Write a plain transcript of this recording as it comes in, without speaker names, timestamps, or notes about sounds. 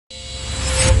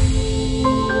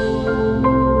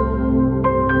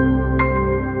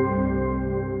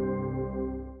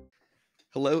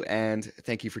and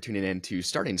thank you for tuning in to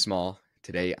Starting Small.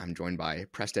 Today, I'm joined by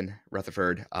Preston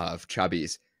Rutherford of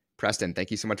Chubbies. Preston,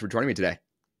 thank you so much for joining me today.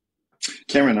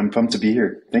 Cameron, I'm pumped to be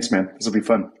here. Thanks, man. This will be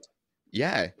fun.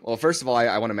 Yeah, well, first of all,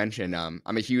 I want to mention I'm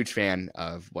a huge fan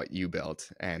of what you built.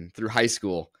 And through high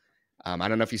school, I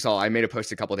don't know if you saw, I made a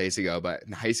post a couple days ago, but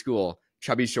in high school,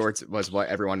 chubby shorts was what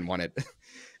everyone wanted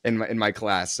in my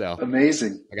class. So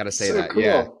Amazing. I got to say So that.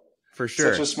 Yeah, cool. for Such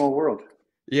sure. a small world.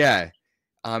 Yeah.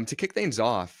 To kick things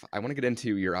off, I want to get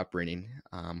into your upbringing.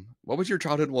 What was your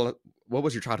childhood? What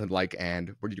was your childhood like,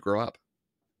 and where did you grow up?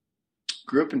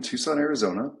 Grew up in Tucson,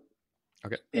 Arizona,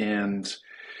 Okay. and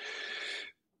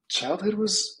childhood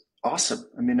was awesome.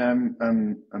 I mean,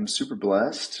 I'm super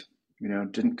blessed.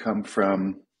 Didn't come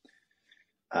from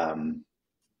um,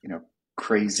 you know,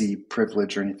 crazy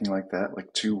privilege or anything like that.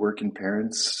 Like two working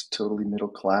parents, totally middle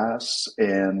class,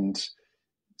 and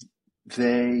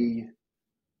they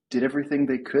did everything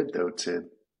they could though to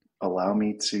allow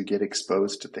me to get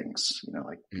exposed to things,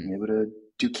 like Mm, being able to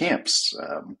do camps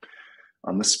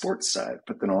on the sports side,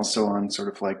 but then also on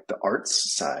sort of like the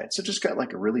arts side. So just got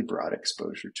like a really broad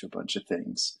exposure to a bunch of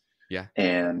things. yeah,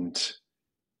 And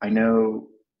I know,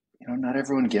 not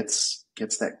everyone gets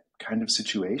that kind of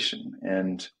situation.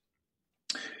 And,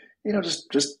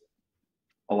 just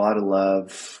a lot of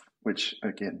love, which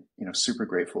again, super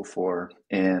grateful for.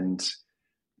 And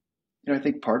I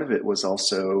think part of it was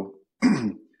also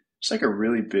just like a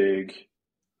really big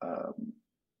um,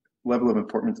 level of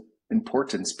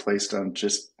importance placed on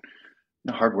just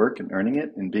hard work and earning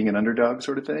it and being an underdog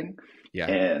sort of thing. yeah,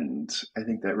 And I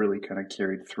think that really kind of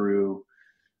carried through.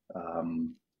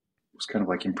 Was kind of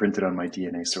like imprinted on my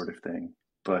DNA sort of thing.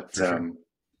 But for sure.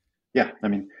 yeah, I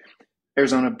mean,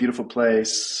 Arizona, beautiful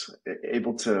place,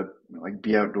 able to like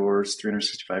be outdoors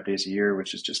 365 days a year,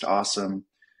 which is just awesome.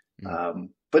 Mm,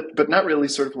 But not really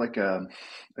sort of like a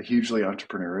hugely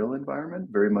entrepreneurial environment,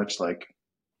 very much like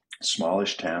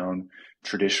smallish town,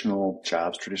 traditional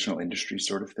jobs, traditional industry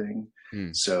sort of thing.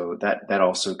 mm, So that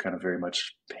also kind of very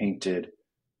much painted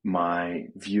my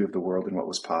view of the world and what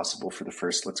was possible for the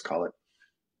first, let's call it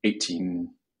 18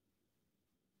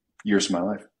 years of my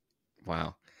life.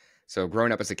 wow. So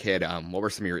growing up as a kid, what were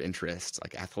some of your interests?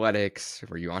 Like athletics?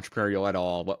 Were you entrepreneurial at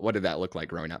all? What did that look like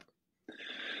growing up?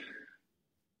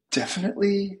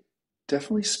 Definitely,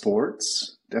 definitely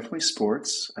sports. Definitely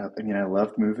sports. I mean, I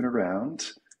loved moving around.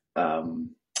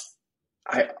 Um,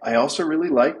 I also really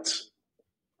liked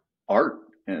art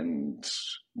and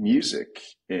music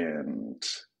and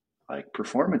like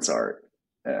performance art.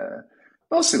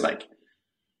 Mostly like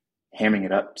hamming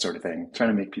it up sort of thing, trying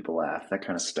to make people laugh, that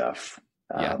kind of stuff.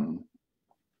 Yeah, Um,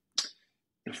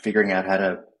 Figuring out how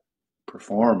to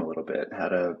perform a little bit, how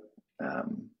to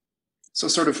um, so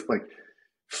sort of like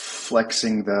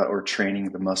flexing the or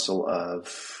training the muscle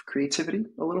of creativity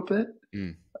a little bit.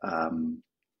 mm, Um,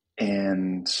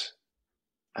 and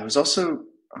I was also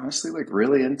honestly like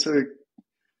really into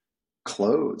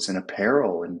clothes and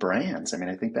apparel and brands. I mean,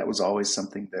 I think that was always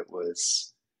something that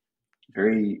was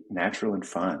very natural and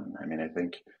fun. I mean, I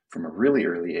think from a really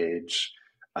early age,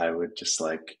 I would just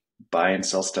like buy and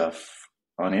sell stuff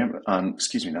on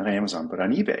excuse me, not Amazon, but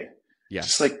on eBay. yeah,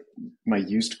 Just like my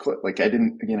used clothes. Like I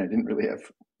didn't really have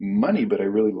money, but I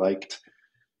really liked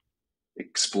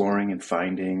exploring and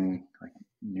finding like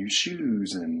new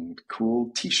shoes and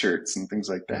cool t-shirts and things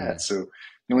like that. mm, So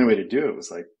the only way to do it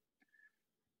was like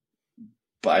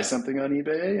buy something on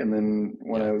eBay, and then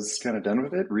when I yeah. was kind of done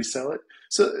with it, resell it.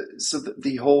 So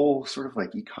the whole sort of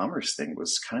like e-commerce thing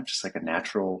was kind of just like a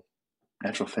natural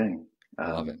thing.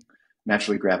 I love it. Um,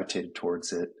 Naturally gravitated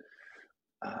towards it.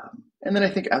 And then I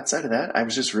think outside of that, I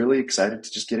was just really excited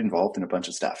to just get involved in a bunch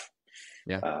of stuff.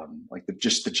 Yeah, Like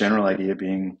just the general idea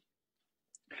being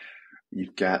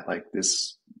you've got like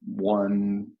this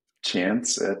one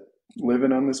chance at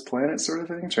living on this planet sort of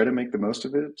thing. Try to make the most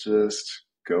of it. Just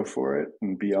go for it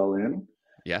and be all in.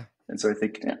 yeah, And so I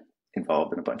think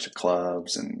involved in a bunch of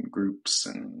clubs and groups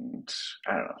and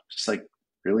I don't know, just like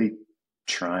really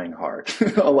trying hard. A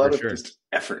for lot of sure, just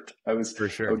effort. for I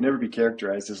sure. would never be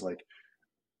characterized as like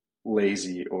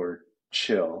lazy or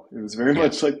chill. It was very Yeah,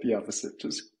 much like the opposite,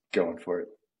 just going for it.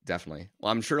 definitely.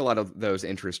 Well, I'm sure a lot of those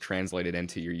interests translated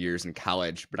into your years in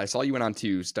college, but I saw you went on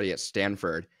to study at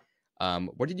Stanford.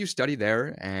 What did you study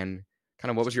there, and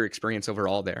kind of what was your experience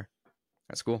overall there?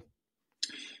 That's cool.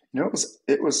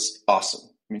 It was awesome.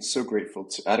 I mean, so grateful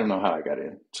to. I don't know how I got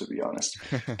in, to be honest,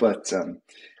 but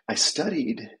I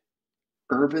studied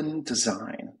urban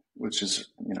design, which is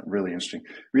really interesting.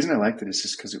 The reason I liked it is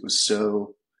just because it was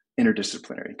so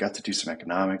interdisciplinary. Got to do some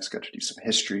economics, got to do some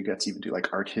history, got to even do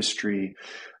like art history,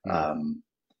 Mm, um,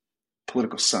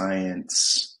 political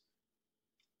science,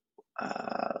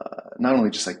 not only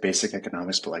just like basic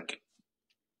economics, but like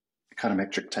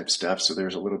econometric type stuff. So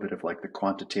there's a little bit of like the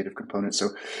quantitative component. So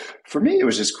for me, it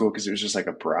was just cool because it was just like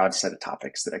a broad set of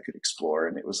topics that I could explore.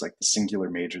 And it was like the singular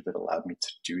major that allowed me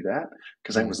to do that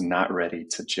because I Mhm. was not ready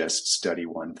to just study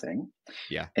one thing.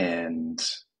 Yeah. And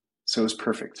so it was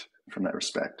perfect from that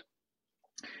respect.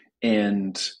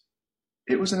 And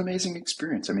it was an amazing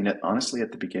experience. I mean, honestly,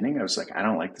 at the beginning, I was like, I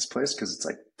don't like this place because it's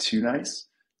like too nice,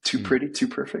 too Mm. pretty, too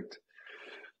perfect.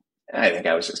 And I think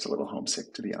I was just a little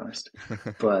homesick, to be honest.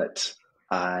 But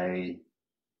I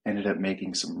ended up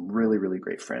making some really, really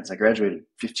great friends. I graduated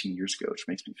 15 years ago, which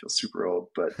makes me feel super old,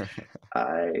 but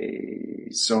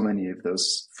so many of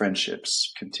those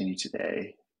friendships continue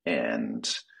today. And,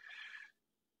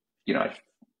 you know,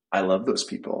 I love those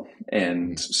people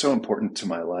and Mhm. so important to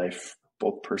my life,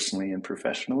 both personally and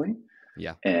professionally.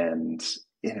 Yeah. And,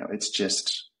 you know, it's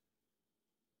just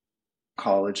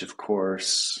college, of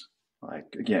course,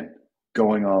 like again,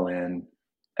 going all in,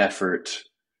 effort.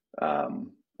 I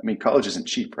mean, college isn't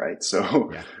cheap, right?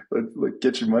 So Yeah.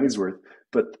 get your money's worth.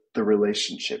 But the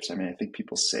relationships, I mean, I think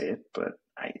people say it, but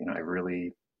I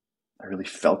really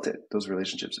felt it. Those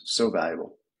relationships are so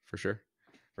valuable. For sure.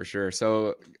 For sure.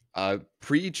 So,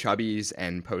 pre Chubbies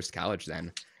and post college,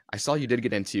 then I saw you did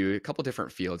get into a couple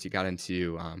different fields. You got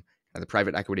into the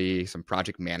private equity, some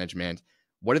project management.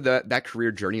 What did that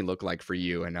career journey look like for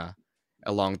you, and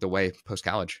along the way post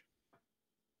college?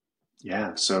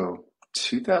 Yeah. So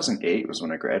 2008 was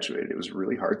when I graduated. It was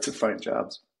really hard to find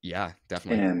jobs. Yeah,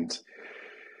 definitely. And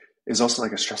it was also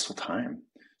like a stressful time. Mm,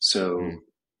 So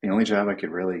the only job I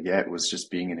could really get was just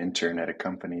being an intern at a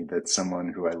company that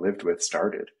someone who I lived with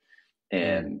started. mm,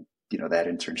 And, you know, that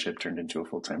internship turned into a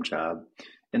full-time job.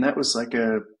 And that was like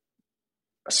a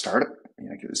startup. You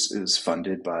know, it was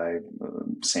funded by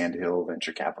Sand Hill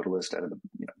venture capitalist out of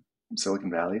the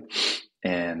Silicon Valley.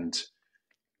 And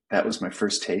that was my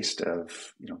first taste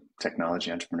of, you know, technology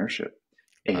entrepreneurship.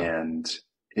 wow. And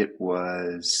it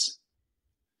was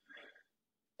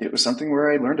it was something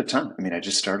where I learned a ton. I mean, I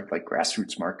just started like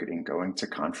grassroots marketing, going to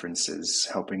conferences,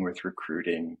 helping with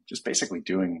recruiting, just basically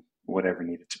doing whatever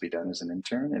needed to be done as an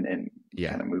intern, and Yeah.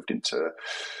 kind of moved into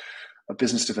a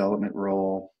business development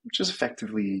role, which is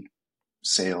effectively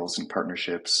sales and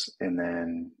partnerships, and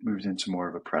then moved into more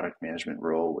of a product management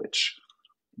role, which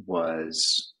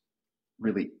was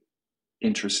really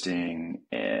interesting.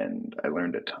 And I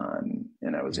learned a ton,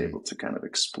 and I was Mm, able to kind of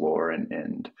explore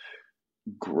and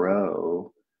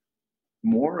grow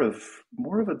more of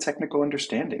more of a technical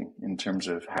understanding in terms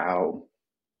of how,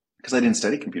 because I didn't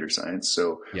study computer science,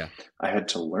 so yeah. I had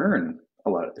to learn a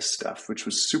lot of this stuff, which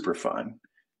was super fun.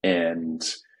 And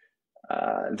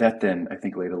that then I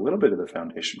think laid a little bit of the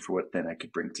foundation for what then I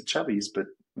could bring to Chubbies. But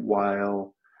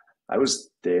while I was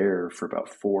there for about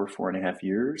 4.5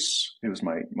 years, it was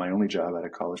my only job out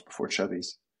of college before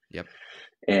Chubbies. Yep.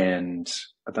 And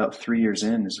about 3 years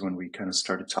in is when we kind of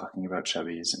started talking about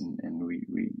Chubbies, and we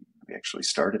actually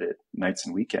started it nights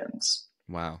and weekends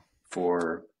Wow.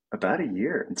 for about a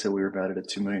year until we were about at a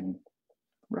 2 million,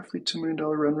 roughly $2 million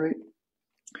run rate.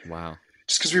 Wow.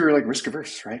 Just because we were like risk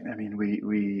averse, right? I mean,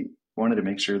 we wanted to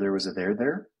make sure there was a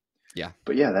there. Yeah.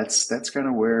 But yeah, that's kind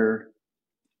of where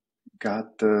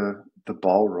got the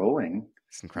ball rolling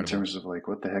It's in incredible. terms of like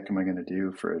what the heck am I going to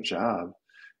do for a job,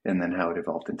 and then how it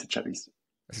evolved into Chubbies.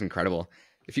 That's incredible.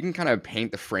 If you can kind of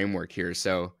paint the framework here.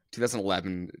 So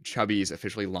 2011, Chubbies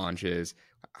officially launches.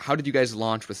 How did you guys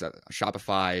launch with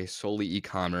Shopify, solely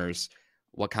e-commerce?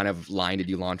 What kind of line did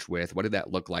you launch with? What did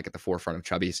that look like at the forefront of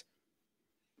Chubbies?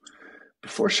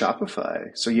 Before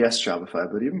Shopify, so yes,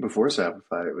 Shopify, but even before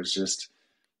Shopify, it was just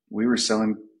we were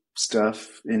selling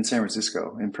stuff in San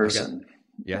Francisco in Okay. person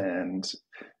Yeah. and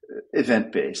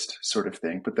event based sort of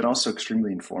thing, but then also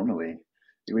extremely informally.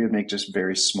 We would make just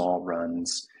very small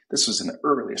runs. This was in the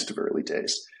earliest of early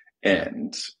days. Yeah.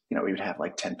 And, you know, we would have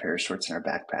like 10 pair of shorts in our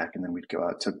backpack, and then we'd go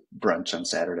out to brunch on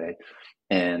Saturday.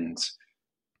 And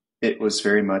it was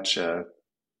very much a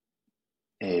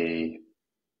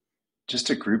just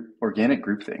a organic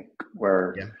group thing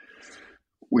where Yeah.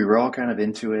 we were all kind of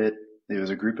into it. It was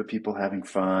a group of people having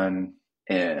fun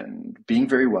and being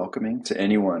very welcoming to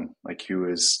anyone like who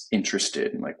was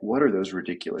interested in like what are those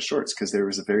ridiculous shorts, because there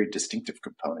was a very distinctive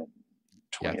component in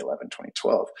Yeah. 2011,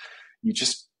 2012. You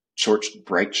just shorts,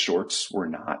 bright shorts were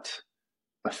not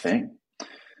a thing.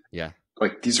 Yeah.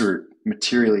 Like these were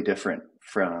materially different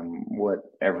from what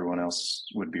everyone else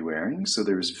would be wearing. So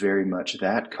there was very much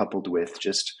that coupled with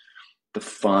just the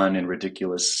fun and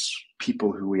ridiculous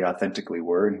people who we authentically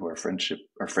were and who our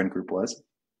friend group was.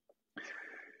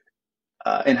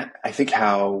 And I think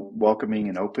how welcoming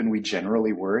and open we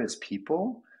generally were as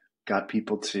people got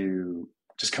people to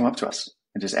just come up to us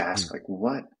and just Mm, ask, like,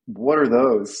 what are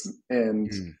those? And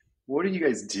mm. what are you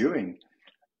guys doing?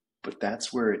 But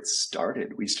that's where it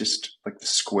started. We just, like, the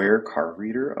Square card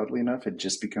reader, oddly enough, had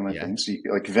just become a Yeah. thing. So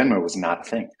like Venmo was not a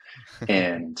thing.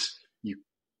 And you,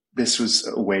 this was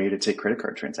a way to take credit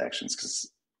card transactions because,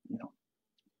 you know,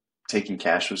 taking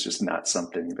cash was just not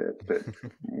something that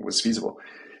was feasible.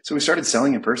 So we started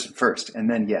selling in person first. And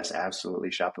then, yes, absolutely,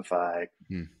 Shopify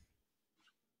Mm,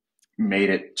 made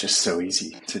it just so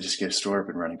easy to just get a store up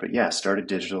and running. But yeah, started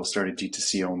digital, started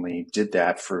D2C only, did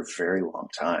that for a very long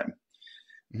time.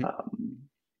 mhm. Um,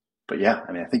 but yeah,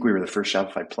 I mean, I think we were the first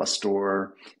Shopify Plus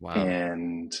store, Wow.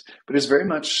 but it's very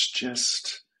much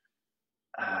just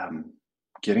um,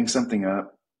 getting something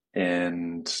up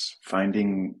and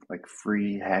finding like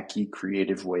free, hacky,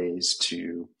 creative ways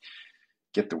to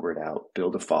get the word out,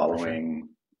 build a For sure. following,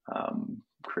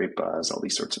 create buzz, all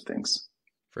these sorts of things.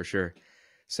 For sure.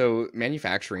 So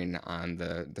manufacturing on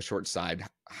the short side,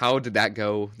 how did that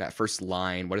go? That first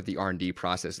line, what did the R&D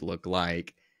process look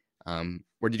like?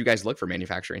 Where did you guys look for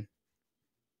manufacturing?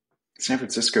 San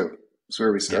Francisco is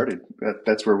where we Yeah. started.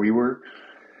 That's where we were.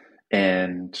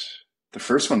 And the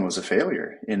first one was a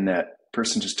failure in that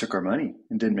person just took our money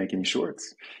and didn't make any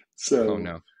shorts. Oh So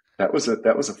no. that was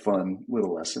a fun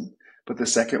little lesson. But the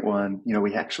second one,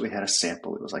 we actually had a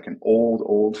sample. It was like an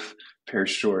old pair of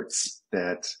shorts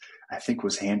that I think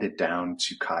was handed down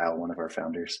to Kyle, one of our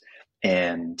founders.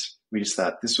 And we just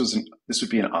thought this would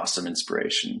be an awesome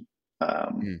inspiration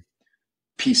um, Mm.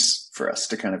 piece for us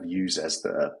to kind of use as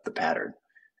the pattern.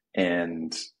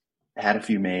 And had a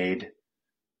few made.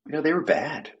 They were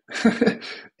bad,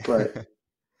 but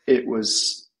it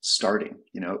was starting.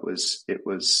 It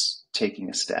was taking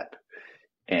a step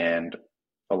and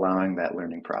allowing that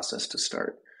learning process to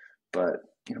start. But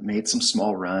made some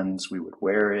small runs. We would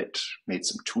wear it, made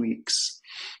some tweaks,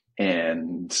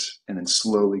 and then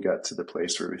slowly got to the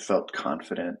place where we felt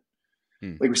confident.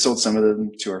 Mm. Like we sold some of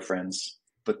them to our friends,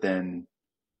 but then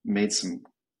made some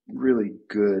really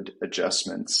good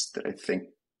adjustments that I think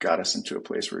got us into a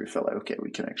place where we felt like, okay, we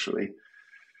can actually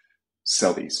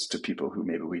sell these to people who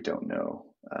maybe we don't know.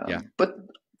 Yeah. But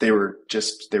they were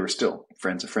still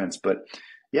friends of friends. But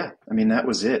yeah, I mean, that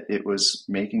was it. It was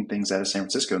making things out of San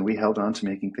Francisco. And we held on to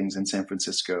making things in San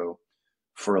Francisco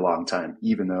for a long time,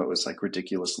 even though it was like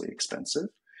ridiculously expensive.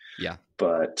 Yeah.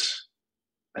 But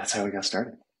that's how we got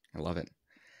started. I love it.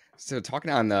 So talking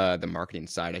on the marketing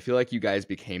side, I feel like you guys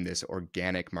became this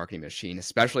organic marketing machine,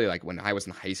 especially like when I was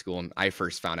in high school and I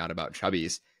first found out about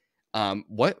Chubbies.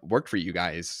 What worked for you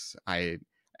guys?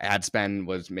 Ad spend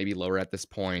was maybe lower at this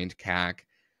point, CAC.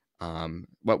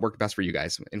 What worked best for you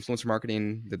guys? Influencer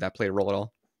marketing, did that play a role at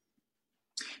all?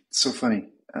 It's so funny.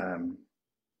 No.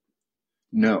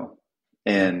 No?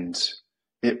 And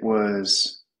it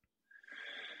was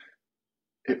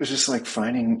it was just like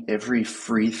finding every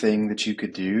free thing that you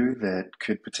could do that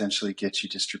could potentially get you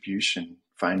distribution.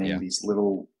 Finding Yeah. these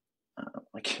little,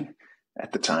 like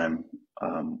at the time,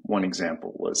 one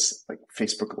example was like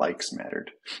Facebook likes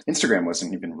mattered. Instagram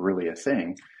wasn't even really a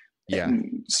thing. Yeah.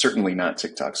 And certainly not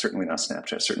TikTok, certainly not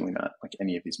Snapchat, certainly not like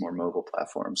any of these more mobile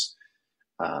platforms.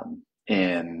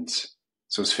 And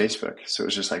so it was Facebook. So it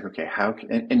was just like, okay,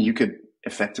 and you could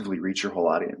effectively reach your whole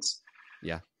audience,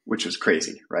 Yeah. which was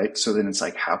crazy, right? So then it's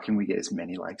like, how can we get as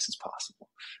many likes as possible?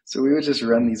 So we would just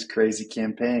run these crazy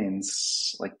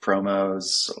campaigns like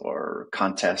promos or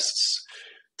contests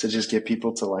to just get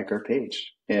people to like our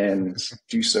page and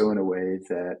do so in a way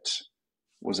that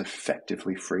was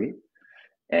effectively free.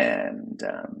 And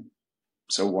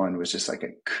so one was just like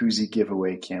a koozie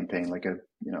giveaway campaign, like a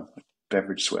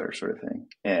beverage sweater sort of thing,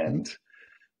 Mhm. and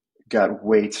got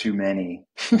way too many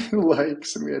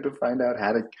likes, and we had to find out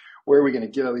where are we going to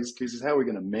get all these koozies? How are we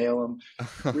going to mail them?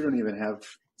 We don't even have.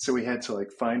 So we had to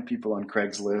like find people on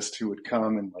Craigslist who would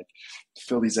come and like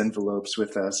fill these envelopes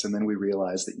with us, and then we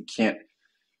realized that you can't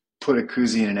put a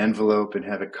koozie in an envelope and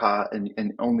have it caught and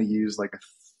only use like a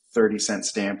 30-cent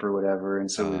stamp or whatever.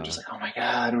 And so we were just Uh, like, oh my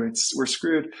God, we're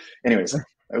screwed. Anyways,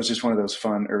 that was just one of those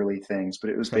fun early things, but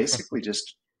it was basically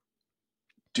just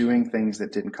doing things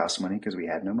that didn't cost money because we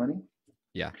had no money.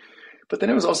 yeah. But then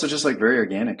it was also just like very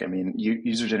organic. I mean,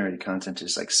 user generated content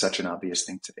is like such an obvious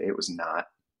thing today. It was not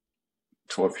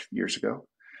 12 years ago.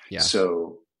 Yeah.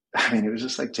 So, I mean, it was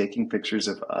just like taking pictures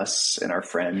of us and our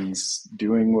friends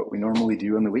doing what we normally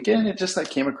do on the weekend. It just like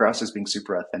came across as being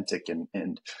super authentic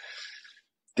and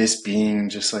this being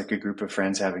just like a group of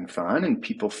friends having fun and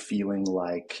people feeling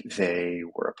like they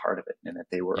were a part of it and that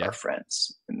they were Yeah. our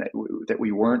friends and that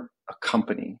we weren't a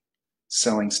company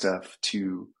selling stuff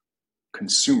to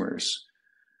consumers.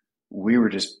 We were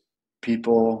just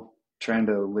people trying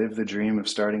to live the dream of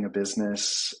starting a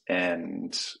business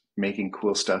and making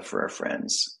cool stuff for our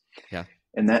friends. Yeah.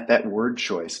 And that word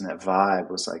choice and that vibe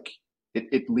was like,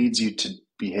 it leads you to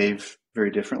behave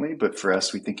very differently. But for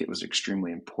us, we think it was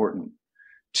extremely important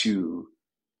to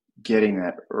getting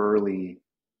that early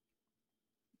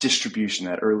distribution,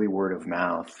 that early word of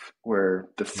mouth, where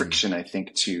the friction, I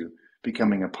think, to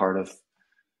becoming a part of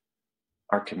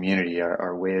our community,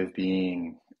 our way of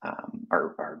being,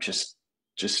 our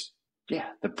yeah,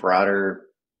 the broader.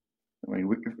 I mean,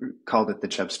 we called it the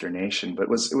Chubster Nation, but it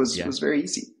was very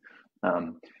easy.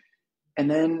 And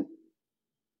then,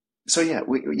 so yeah,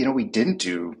 we didn't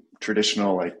do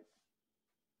traditional like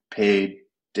paid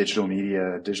digital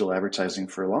media, digital advertising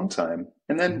for a long time.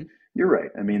 And then you're right.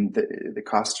 I mean, the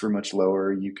costs were much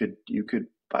lower. You could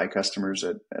buy customers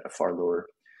at a far lower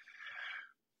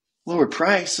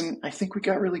price. And I think we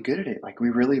got really good at it. Like we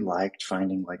really liked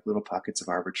finding like little pockets of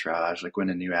arbitrage. Like when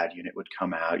a new ad unit would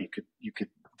come out, you could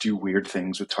do weird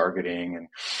things with targeting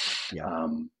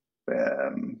and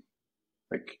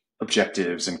like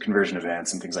objectives and conversion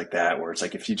events and things like that, where it's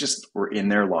like if you just were in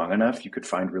there long enough, you could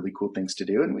find really cool things to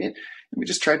do. And we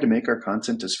just tried to make our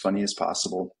content as funny as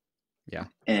possible. Yeah.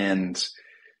 And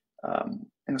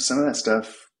some of that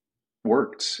stuff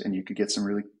worked, and you could get some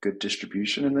really good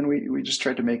distribution. And then we just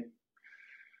tried to make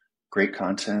great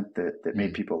content that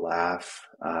made people laugh.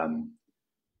 I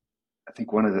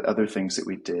think one of the other things that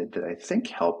we did that I think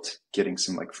helped getting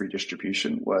some like free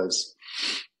distribution was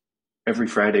every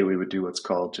Friday we would do what's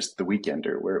called just the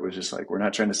Weekender, where it was just like, we're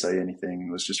not trying to sell you anything.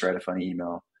 Let's just write a funny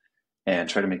email and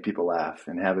try to make people laugh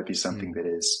and have it be something that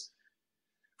is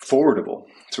forwardable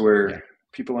to where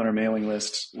people on our mailing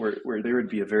list, where there would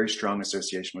be a very strong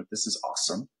association with, this is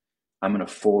awesome, I'm going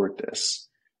to forward this.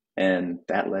 And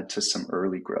that led to some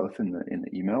early growth in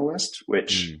the email list,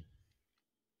 which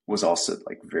was also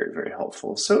like very, very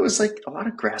helpful. So it was like a lot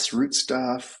of grassroots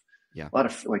stuff. Yeah. A lot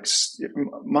of like,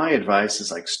 my advice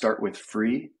is like start with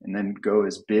free and then go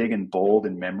as big and bold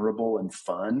and memorable and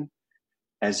fun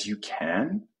as you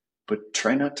can, but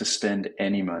try not to spend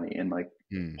any money and like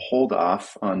hold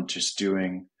off on just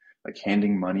doing like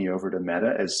handing money over to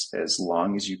Meta as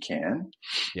long as you can.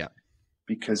 Yeah.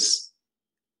 Because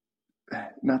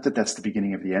not that that's the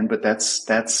beginning of the end, but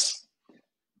that's,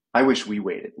 I wish we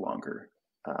waited longer.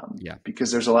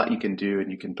 Because there's a lot you can do,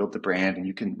 and you can build the brand, and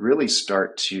you can really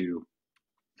start to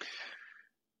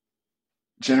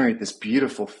generate this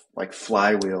beautiful like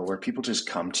flywheel where people just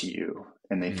come to you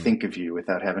and they think of you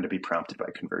without having to be prompted by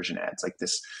conversion ads. Like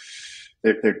this,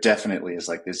 there definitely is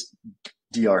like this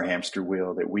DR hamster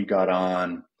wheel that we got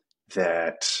on,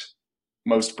 that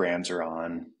most brands are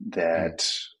on, that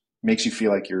makes you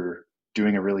feel like you're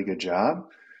doing a really good job.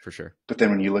 For sure. But then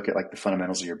when you look at like the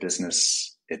fundamentals of your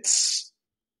business, it's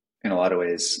in a lot of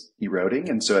ways eroding.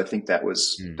 And so I think that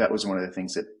was one of the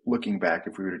things that, looking back,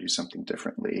 if we were to do something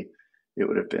differently, it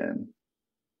would have been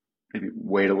maybe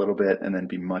wait a little bit and then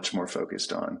be much more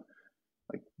focused on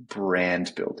like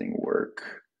brand building work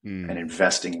and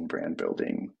investing in brand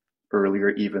building earlier,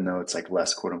 even though it's like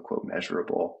less quote unquote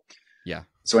measurable. Yeah.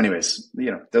 So anyways,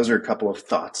 those are a couple of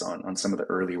thoughts on some of the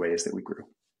early ways that we grew.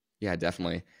 Yeah,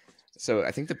 definitely. So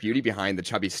I think the beauty behind the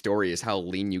Chubby story is how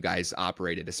lean you guys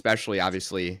operated, especially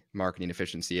obviously marketing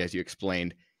efficiency, as you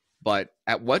explained. But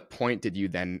at what point did you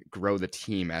then grow the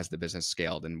team as the business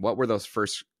scaled? And what were those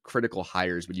first critical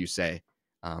hires, would you say,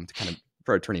 to kind of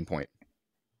for a turning point?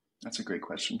 That's a great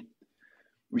question.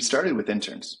 We started with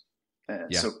interns.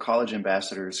 So college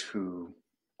ambassadors who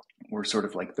were sort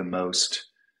of like the most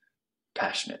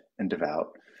passionate and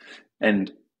devout.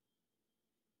 And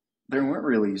there weren't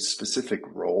really specific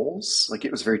roles. Like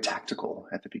it was very tactical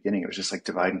at the beginning. It was just like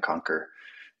divide and conquer.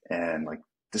 And like,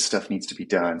 this stuff needs to be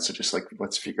done. So just like,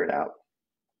 let's figure it out.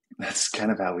 That's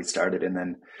kind of how we started. And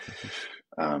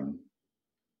then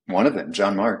one of them,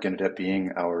 John Mark, ended up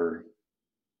being our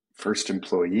first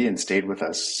employee and stayed with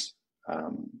us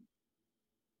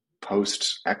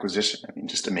post acquisition. I mean,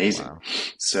 just amazing. Wow.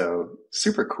 So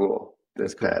super cool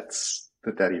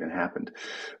that even happened.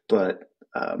 But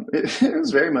it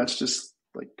was very much just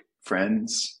like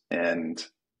friends, and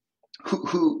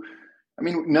who I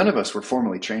mean, none of us were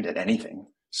formally trained at anything.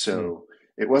 So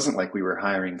it wasn't like we were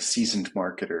hiring seasoned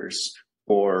marketers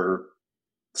or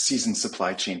seasoned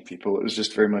supply chain people. It was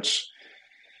just very much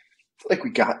like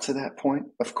we got to that point,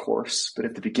 of course. But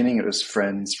at the beginning, it was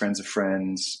friends of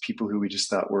friends, people who we just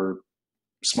thought were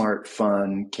smart,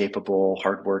 fun, capable,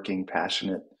 hardworking,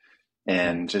 passionate,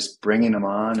 and just bringing them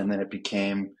on. And then it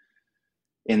became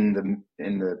in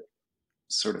the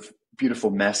sort of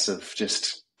beautiful mess of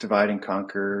just divide and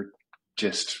conquer,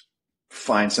 just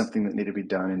find something that needed to be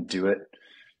done and do it.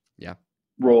 Yeah.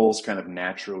 roles kind of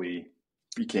naturally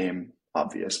became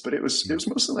obvious, but it Mm, was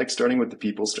mostly like starting with the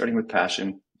people, starting with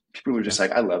passion. People were yeah, just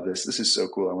like, I love this. This is so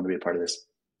cool. I want to be a part of this.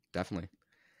 definitely.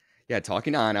 Yeah,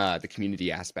 talking on the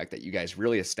community aspect that you guys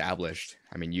really established.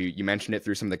 I mean, you mentioned it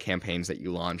through some of the campaigns that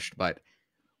you launched, but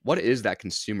what is that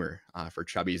consumer for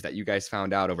Chubbies that you guys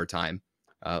found out over time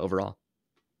overall?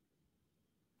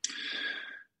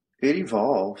 It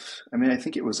evolved. I mean, I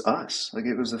think it was us. Like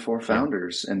it was the four Yeah.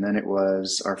 founders, and then it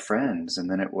was our friends, and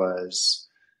then it was.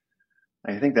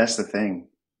 I think that's the thing.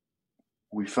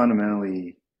 We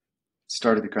fundamentally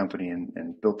started the company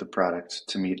and built the product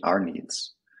to meet our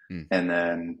needs, Mm, and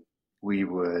then we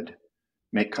would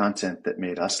make content that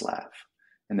made us laugh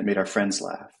and that made our friends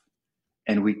laugh,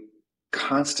 and we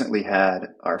constantly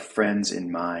had our friends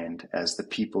in mind as the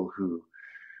people who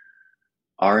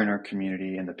are in our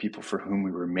community and the people for whom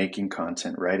we were making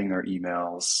content, writing our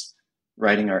emails,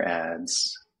 writing our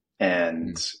ads,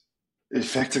 and mm,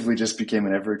 effectively just became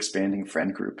an ever expanding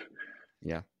friend group,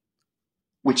 yeah.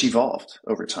 which evolved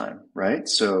over time, right?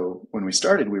 So when we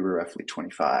started, we were roughly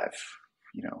 25,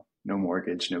 no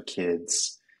mortgage, no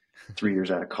kids, 3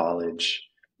 years out of college.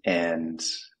 And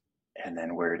and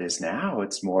then where it is now,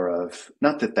 it's more of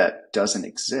not that that doesn't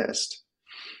exist,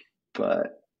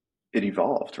 but it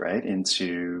evolved, right,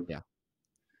 into Yeah.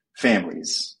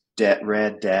 families,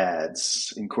 rad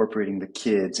dads, incorporating the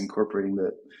kids, incorporating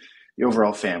the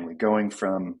overall family, going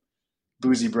from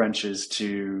boozy brunches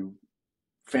to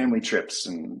family trips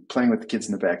and playing with the kids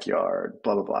in the backyard,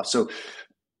 blah, blah, blah. So,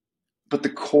 but the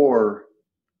core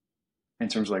in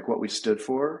terms of like what we stood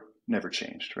for never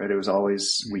changed, right? It was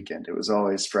always Mm, weekend. It was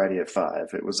always Friday at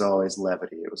 5. It was always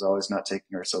levity. It was always not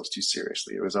taking ourselves too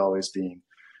seriously. It was always being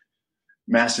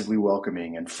massively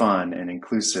welcoming and fun and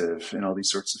inclusive and all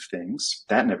these sorts of things.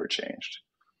 That never changed.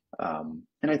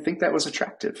 And I think that was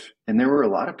attractive. And there were a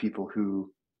lot of people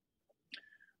who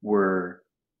were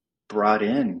brought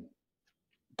in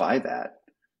by that.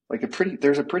 Like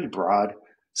there's a pretty broad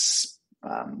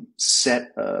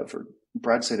set of, or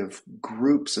broad set of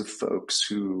groups of folks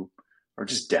who are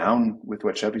just down with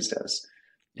what Chubbies does.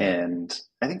 yeah. And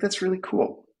I think that's really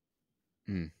cool.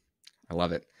 Mm, I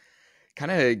love it.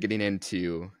 Kind of getting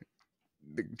into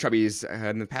the Chubbies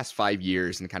in the past 5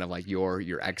 years and kind of like your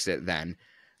exit then.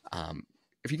 Um,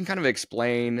 if you can kind of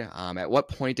explain at what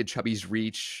point did Chubbies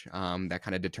reach that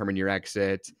kind of determined your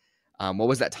exit? What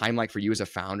was that time like for you as a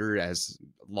founder, as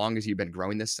long as you've been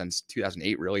growing this since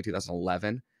 2008, really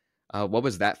 2011? What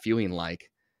was that feeling like,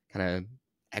 kind of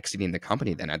exiting the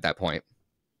company then at that point?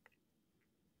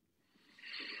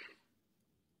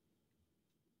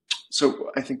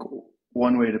 So I think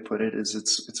one way to put it is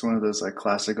it's one of those like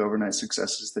classic overnight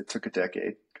successes that took a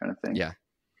decade kind of thing. Yeah,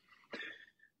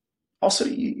 Also,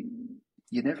 you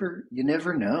never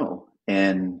know,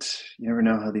 and you never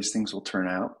know how these things will turn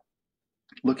out.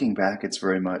 Looking back, it's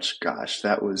very much, gosh,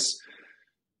 that was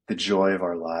the joy of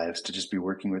our lives to just be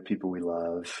working with people we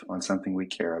love on something we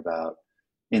care about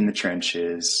in the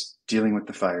trenches, dealing with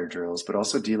the fire drills, but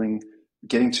also getting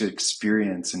to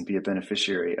experience and be a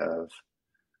beneficiary of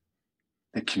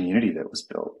the community that was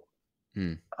built.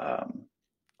 mm, Um,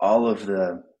 all of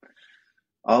the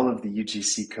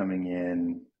UGC coming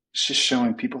in, just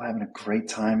showing people having a great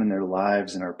time in their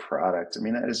lives and our product. I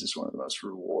mean, that is just one of the most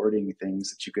rewarding things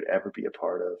that you could ever be a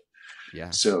part of. yeah,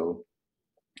 So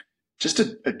just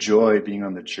a joy being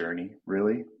on the journey,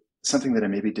 really. Something that I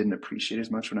maybe didn't appreciate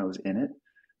as much when I was in it,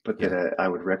 but that yeah, I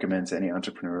would recommend to any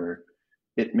entrepreneur.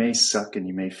 It may suck and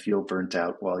you may feel burnt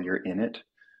out while you're in it,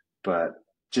 but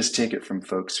just take it from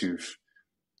folks who've,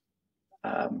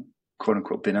 quote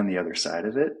unquote, been on the other side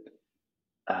of it.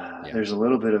 yeah. There's a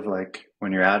little bit of like,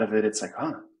 when you're out of it, it's like,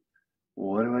 huh,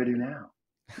 what do I do now?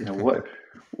 You know, what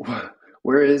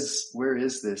where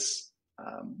is this,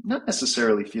 not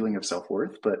necessarily feeling of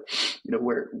self-worth, but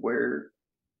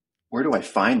where do I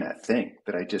find that thing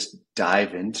that I just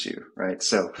dive into, right?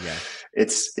 So Yeah.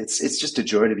 it's just a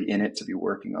joy to be in it, to be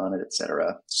working on it,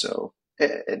 etc. So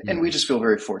and we Mm, just feel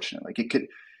very fortunate. Like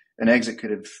an exit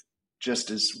could have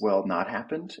just as well not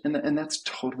happened, and that's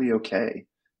totally okay.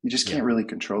 You just yeah. can't really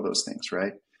control those things,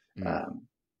 right? Mm, Um,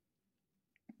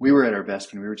 we were at our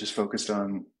best when we were just focused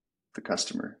on the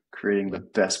customer, creating the yeah.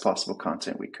 best possible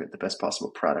content we could, the best possible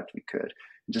product we could,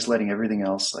 and just letting everything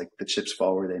else, like the chips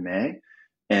fall where they may.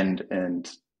 And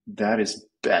that is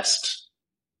best.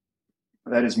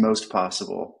 That is most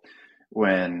possible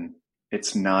when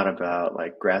it's not about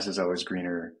like grass is always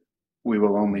greener. We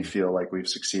will only Mm, feel like we've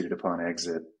succeeded upon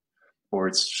exit, or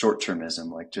it's short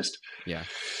termism, like just yeah.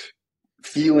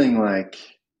 feeling like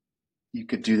you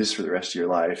could do this for the rest of your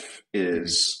life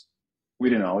Mm, is we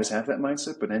didn't always have that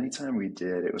mindset, but anytime we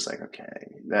did, it was like,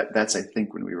 okay, that's, I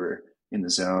think, when we were in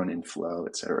the zone, in flow,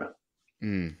 etc.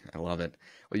 I love it.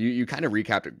 Well, you kind of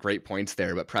recapped great points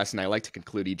there, but Preston, I like to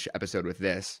conclude each episode with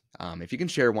this. If you can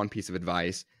share one piece of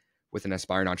advice with an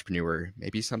aspiring entrepreneur,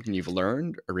 maybe something you've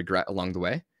learned or regret along the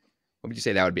way, what would you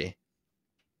say that would be?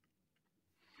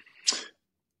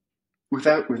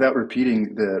 Without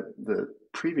repeating the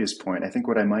previous point, I think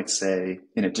what I might say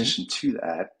in addition to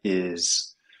that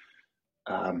is,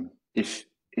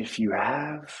 if you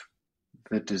have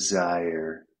the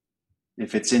desire,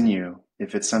 if it's in you,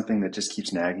 if it's something that just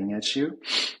keeps nagging at you,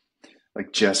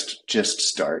 like just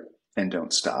start and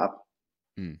don't stop,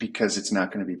 because it's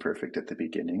not going to be perfect at the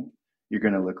beginning. You're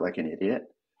going to look like an idiot.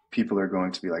 People are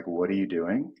going to be like, what are you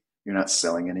doing? You're not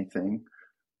selling anything.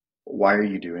 Why are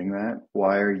you doing that?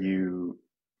 Why are you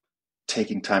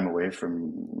taking time away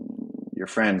from your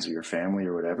friends or your family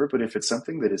or whatever? But if it's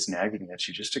something that is nagging at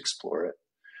you, just explore it.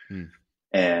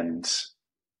 And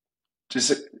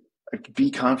just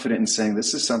be confident in saying,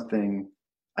 this is something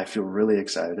I feel really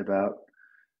excited about,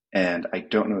 and I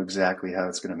don't know exactly how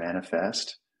it's going to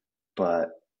manifest, but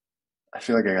I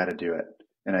feel like I got to do it.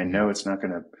 And I know it's not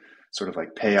going to sort of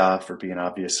like pay off or be an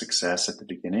obvious success at the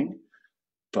beginning,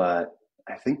 but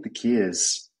I think the key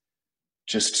is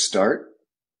just start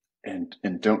and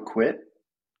don't quit,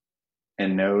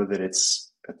 and know that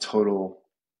it's a total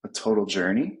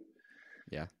journey.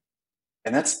 Yeah.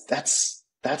 And that's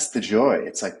the joy.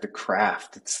 It's like the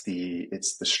craft. It's the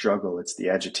struggle. It's the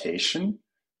agitation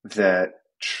that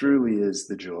truly is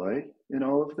the joy in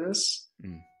all of this.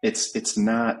 It's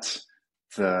not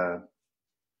the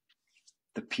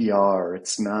PR.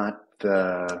 It's not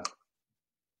the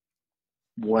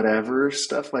whatever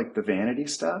stuff, like the vanity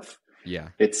stuff. Yeah.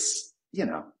 It's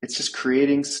just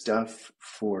creating stuff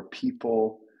for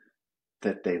people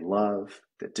that they love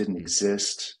that didn't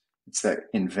exist. It's that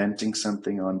inventing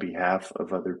something on behalf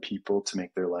of other people to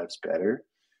make their lives better.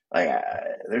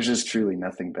 There's just truly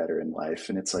nothing better in life.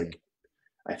 And it's like,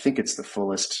 I think it's the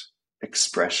fullest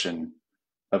expression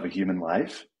of a human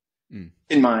life,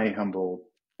 in my humble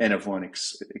N of one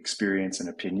experience and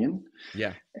opinion.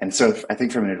 Yeah. And so I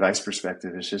think from an advice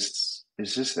perspective, it's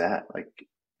just that, like,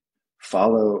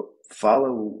 follow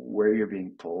where you're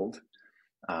being pulled.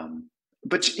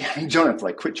 But you don't have to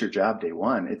like quit your job day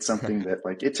one. It's something that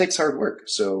like, it takes hard work.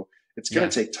 So it's going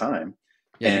to take time.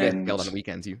 Yeah. And you guys scaled on the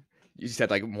weekends. You said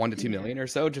like 1 to 2 million or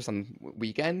so just on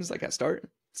weekends, like at start.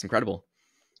 It's incredible.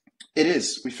 It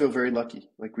is. We feel very lucky.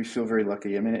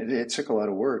 I mean, it took a lot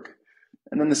of work.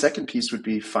 And then the second piece would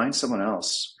be find someone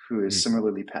else who is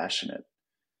similarly passionate,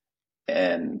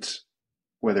 and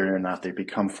whether or not they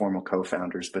become formal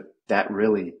co-founders, but that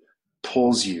really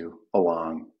pulls you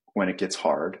along when it gets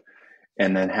hard.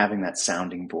 And then having that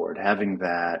sounding board, having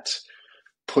that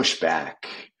pushback,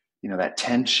 that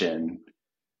tension.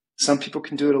 Some people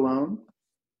can do it alone.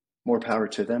 More power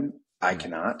to them. I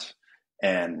cannot.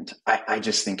 And I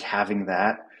just think having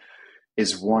that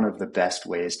is one of the best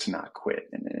ways to not quit.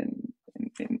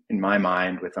 And in my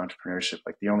mind, with entrepreneurship,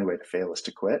 like the only way to fail is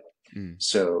to quit.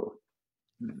 So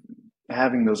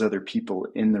having those other people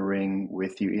in the ring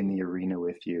with you, in the arena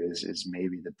with you, is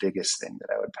maybe the biggest thing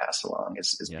that I would pass along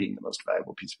as being the most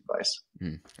valuable piece of advice.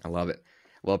 I love it.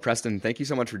 Well, Preston, thank you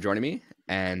so much for joining me.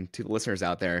 And to the listeners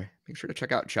out there, make sure to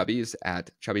check out Chubbies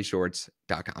at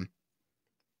chubbyshorts.com.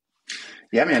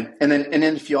 Yeah, man. And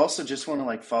then if you also just want to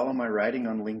like follow my writing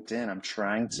on LinkedIn, I'm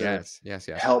trying to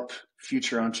help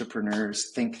future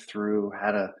entrepreneurs think through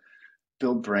how to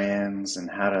build brands and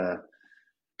how to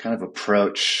kind of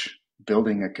approach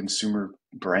building a consumer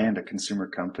brand, a consumer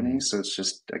company. So it's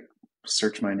just like,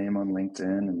 search my name on LinkedIn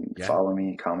and follow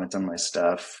me, comment on my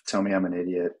stuff, tell me I'm an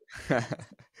idiot,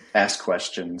 ask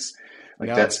questions.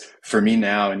 That's for me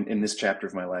now in this chapter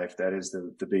of my life, that is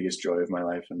the biggest joy of my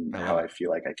life, and how I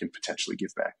feel like I can potentially give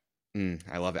back.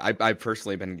 I love it. I've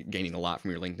personally been gaining a lot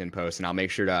from your LinkedIn posts, and I'll make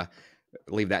sure to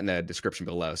leave that in the description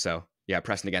below. So yeah,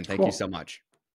 Preston, again, thank you so much.